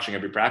not watching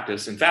every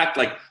practice. In fact,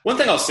 like one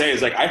thing I'll say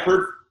is like I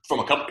heard from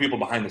a couple people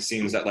behind the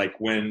scenes that like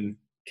when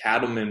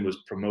Cattleman was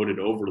promoted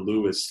over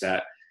Lewis,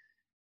 that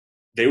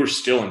they were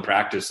still in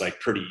practice like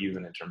pretty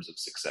even in terms of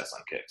success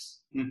on kicks.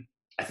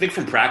 I think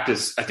from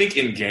practice, I think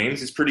in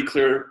games it's pretty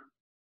clear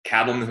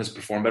Cattleman has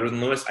performed better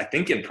than Lewis. I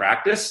think in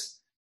practice,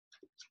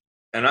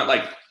 and not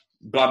like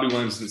Bobby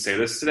Williams didn't say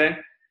this today,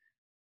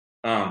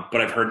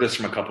 but I've heard this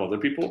from a couple other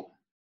people.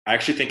 I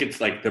actually think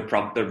it's like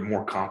they're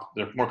more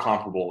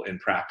comparable in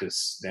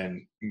practice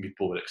than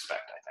people would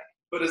expect, I think.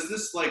 But is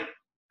this like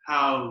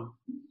how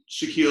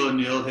Shaquille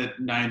O'Neal hit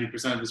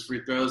 90% of his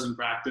free throws in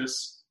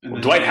practice?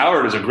 And Dwight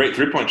Howard is a great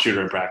three-point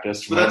shooter in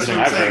practice. But that's what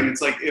I'm saying.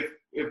 It's like if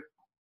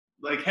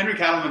like Henry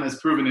Cattleman has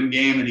proven in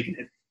game and he can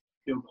hit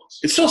field goals.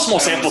 It's still a small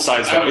sample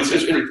size, though. It's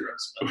free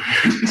throws.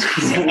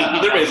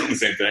 They're basically the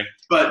same thing.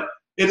 But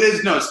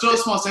it's still a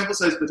small sample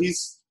size, but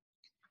he's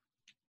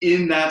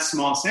in that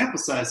small sample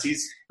size.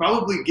 He's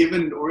probably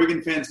given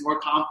Oregon fans more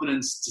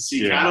confidence to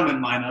see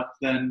Cattleman line up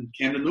than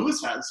Camden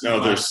Lewis has. No,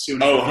 there's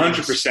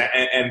 100%.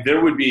 And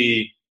there would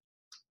be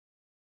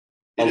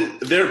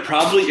there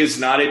probably is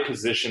not a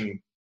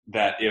position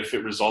that if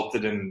it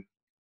resulted in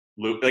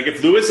like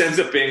if Lewis ends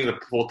up being the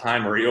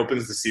full-time or he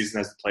opens the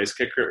season as the place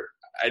kicker,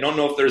 I don't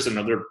know if there's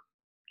another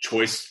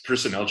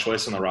personnel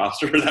choice on the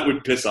roster that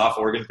would piss off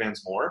Oregon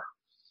fans more.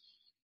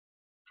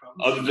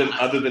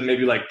 Other than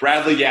maybe like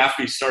Bradley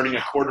Yaffe starting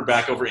a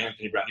quarterback over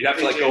Anthony Brown. You have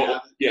to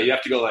you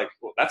have to go like,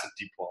 well, that's a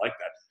deep ball. I like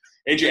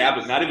that. AJ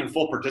Abbott, not even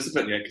full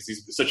participant yet because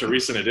he's such a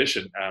recent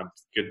addition.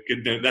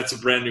 Good. That's a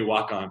brand new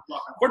walk-on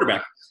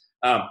quarterback.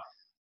 But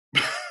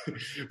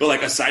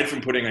like aside from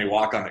putting a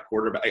walk-on at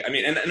quarterback, I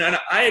mean, and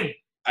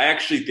I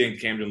actually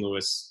think Camden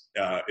Lewis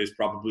is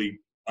probably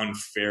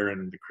unfair,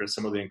 and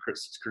some of the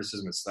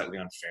criticism is slightly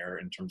unfair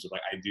in terms of,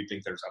 like, I do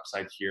think there's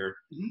upside here,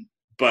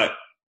 but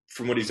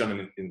from what he's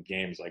done in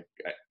games, like,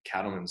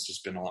 Cattleman's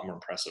just been a lot more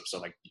impressive. So,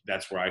 like,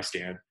 that's where I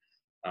stand.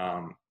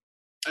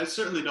 I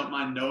certainly don't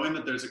mind knowing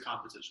that there's a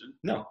competition.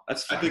 No,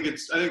 that's fine. I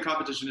think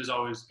competition is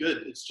always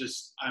good. It's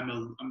just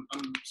I'm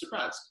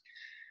surprised.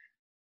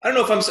 I don't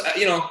know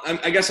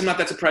if I guess I'm not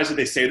that surprised that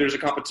they say there's a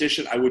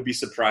competition. I would be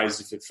surprised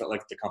if it felt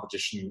like the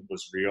competition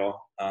was real,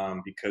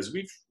 because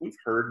we've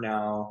heard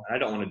now, and I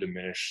don't want to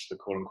diminish the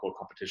quote unquote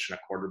competition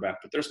at quarterback,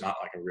 but there's not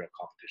like a real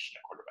competition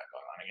at quarterback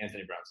going on. Like,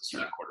 Anthony Brown's a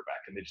starting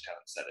quarterback, and they just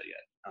haven't said it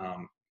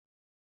yet.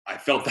 I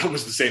felt that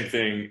was the same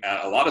thing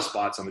at a lot of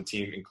spots on the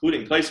team,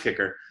 including place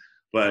kicker,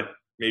 but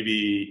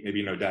maybe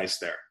no dice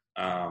there.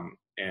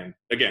 And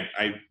again,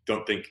 I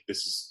don't think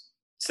this is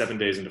 7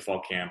 days into fall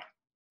camp.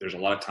 There's a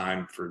lot of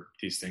time for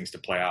these things to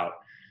play out,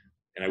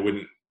 and I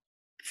wouldn't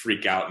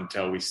freak out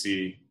until we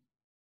see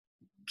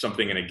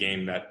something in a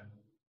game that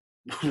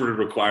would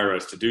require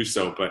us to do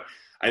so. But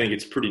I think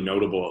it's pretty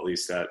notable, at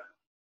least, that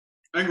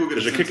I think we'll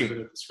get there's a sense of it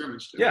at the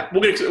scrimmage too. Yeah,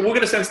 we'll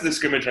get a sense of the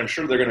scrimmage. I'm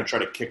sure they're going to try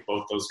to kick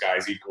both those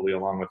guys equally,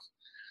 along with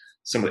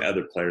some of the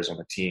other players on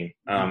the team.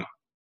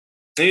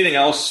 Anything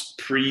else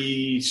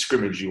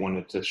pre-scrimmage you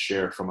wanted to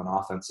share from an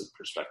offensive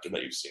perspective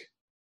that you've seen?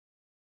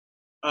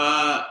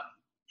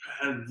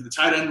 The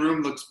tight end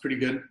room looks pretty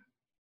good.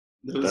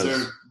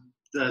 Those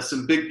are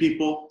some big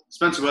people.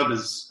 Spencer Webb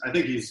I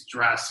think he's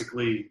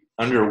drastically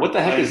under. What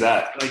the heck is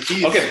that? Like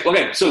he's,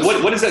 okay. So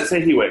what does that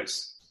say he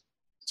weighs?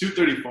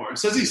 234. It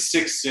says he's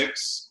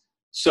 6'6".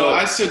 So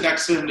I stood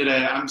next to him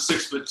today. I'm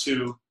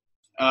 6'2".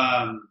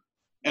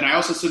 And I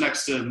also stood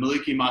next to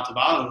Maliki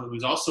Matavalo, who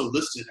was also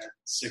listed at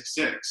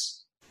 6'6".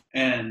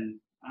 And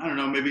I don't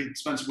know, maybe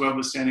Spencer Webb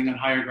was standing on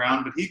higher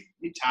ground, but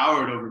he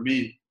towered over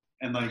me.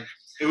 And like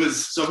it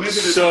was so maybe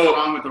there's something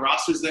wrong with the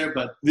rosters there,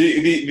 but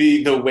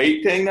the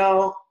weight thing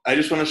though, I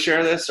just want to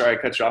share this. Sorry,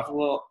 I cut you off a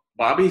little.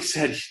 Bobby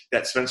said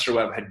that Spencer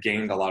Webb had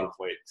gained a lot of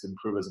weight to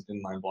improve as an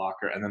inline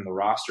blocker, and then the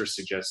roster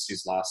suggests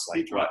he's lost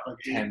 10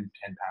 pounds.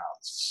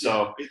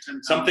 So 10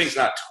 pounds. Something's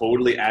not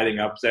totally adding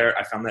up there.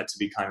 I found that to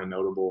be kind of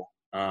notable.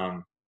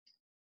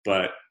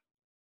 But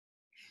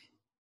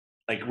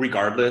like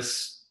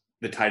regardless,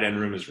 the tight end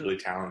room is really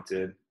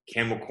talented.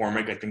 Cam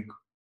McCormick, I think,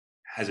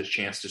 has a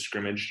chance to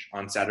scrimmage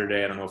on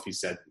Saturday. I don't know if he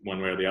said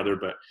one way or the other,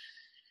 but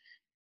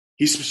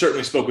he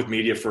certainly spoke with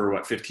media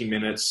for 15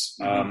 minutes.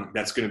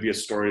 That's going to be a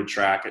story to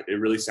track. It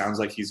really sounds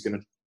like he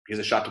has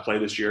a shot to play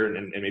this year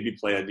and maybe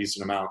play a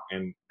decent amount.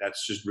 And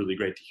that's just really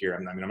great to hear. I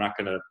mean, I'm not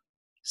going to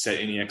set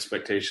any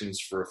expectations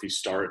for if he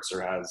starts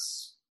or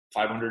has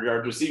 500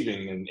 yards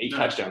receiving and 8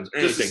 touchdowns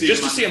or anything.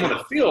 Just to see him on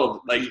the field.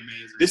 Like,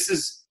 this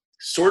is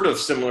sort of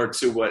similar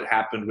to what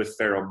happened with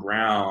Farrell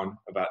Brown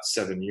about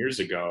 6 years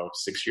ago,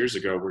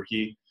 where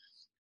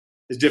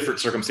his different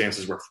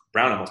circumstances where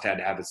Brown almost had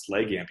to have his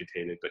leg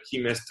amputated, but he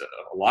missed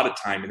a lot of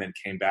time and then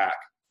came back.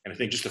 And I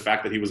think just the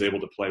fact that he was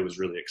able to play was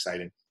really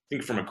exciting. I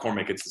think for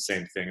McCormick, it's the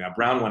same thing. Now,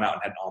 Brown went out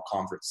and had an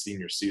all-conference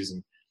senior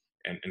season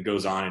and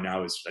goes on and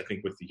now is, I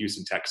think, with the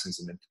Houston Texans,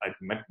 and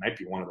might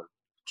be one of the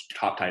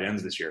top tight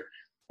ends this year.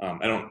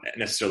 I don't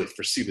necessarily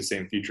foresee the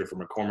same future for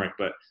McCormick,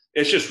 but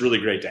it's just really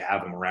great to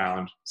have him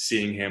around,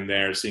 seeing him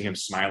there, seeing him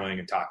smiling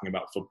and talking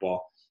about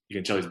football. You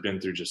can tell he's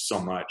been through just so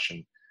much,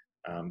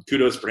 and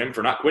kudos for him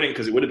for not quitting,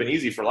 because it would have been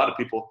easy for a lot of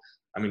people.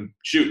 I mean,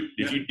 shoot,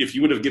 if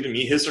you would have given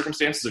me his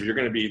circumstances, if you're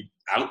going to be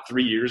out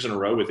 3 years in a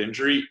row with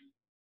injury,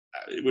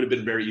 it would have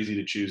been very easy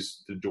to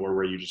choose the door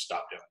where you just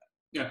stop doing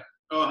it. Yeah,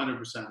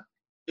 100%.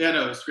 Yeah,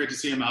 no, it's great to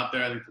see him out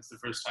there. I think that's the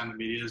first time the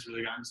media has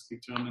really gotten to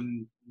speak to him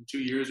in 2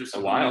 years or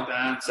something like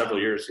that. Several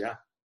years, yeah.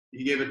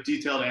 He gave a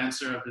detailed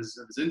answer of his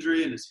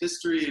injury and his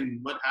history and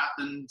what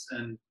happened.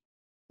 And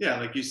yeah,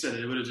 like you said,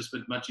 it would have just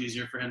been much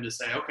easier for him to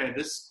say, okay,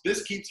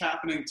 this keeps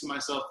happening to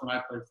myself when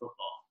I play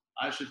football.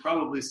 I should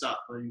probably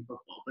stop playing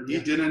football. But he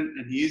didn't,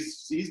 and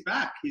he's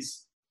back.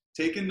 He's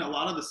taken a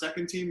lot of the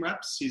second team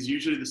reps. He's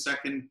usually the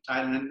second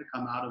tight end to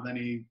come out of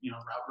any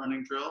route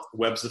running drill.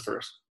 Webb's the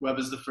first. Webb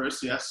is the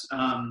first, yes.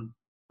 And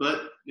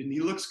he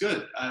looks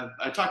good.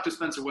 I talked to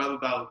Spencer Webb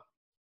about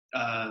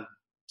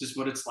just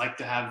what it's like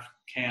to have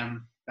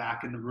Cam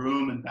back in the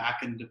room and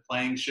back into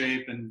playing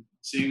shape and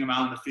seeing him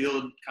out in the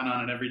field kind of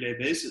on an everyday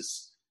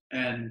basis.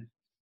 And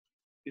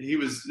he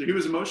was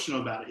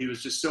emotional about it. He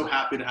was just so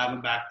happy to have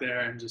him back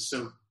there and just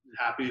so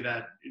happy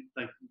that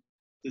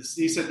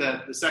he said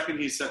that the second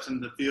he steps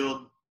into the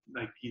field,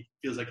 like he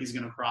feels like he's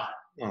going to cry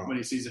when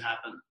he sees it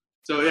happen.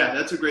 So yeah,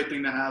 that's a great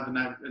thing to have in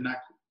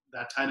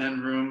that tight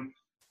end room.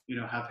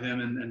 Have him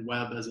and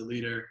Webb as a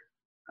leader.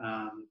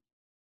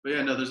 But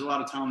yeah, no, there's a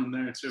lot of talent in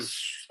there too.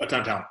 A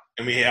ton of talent.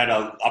 And we had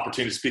an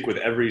opportunity to speak with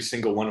every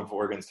single one of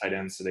Oregon's tight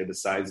ends today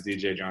besides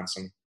DJ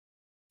Johnson.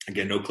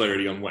 Again, no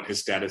clarity on what his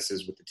status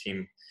is with the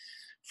team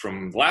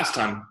from the last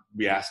time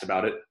we asked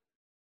about it.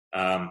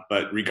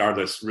 But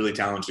regardless, really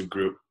talented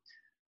group.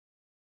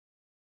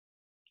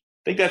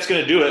 I think that's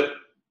going to do it.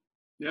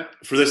 Yeah.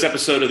 For this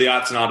episode of the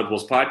Odds and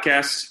Audibles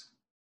podcast.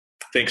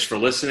 Thanks for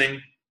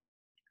listening.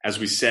 As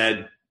we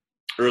said,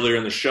 earlier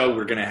in the show,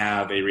 we're going to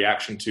have a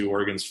reaction to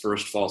Oregon's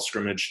first fall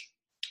scrimmage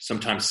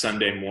sometime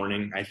Sunday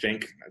morning, I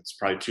think. It's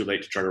probably too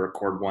late to try to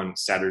record one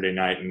Saturday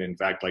night. And in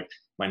fact,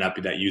 might not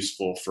be that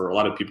useful for a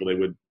lot of people. They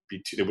would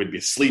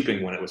be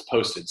sleeping when it was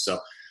posted. So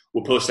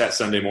we'll post that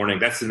Sunday morning.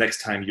 That's the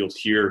next time you'll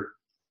hear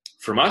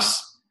from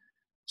us.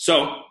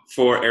 So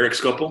for Eric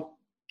Skopel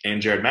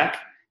and Jared Mack,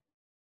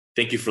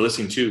 thank you for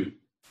listening to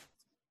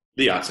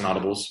the Odds and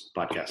Audibles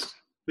podcast.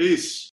 Peace.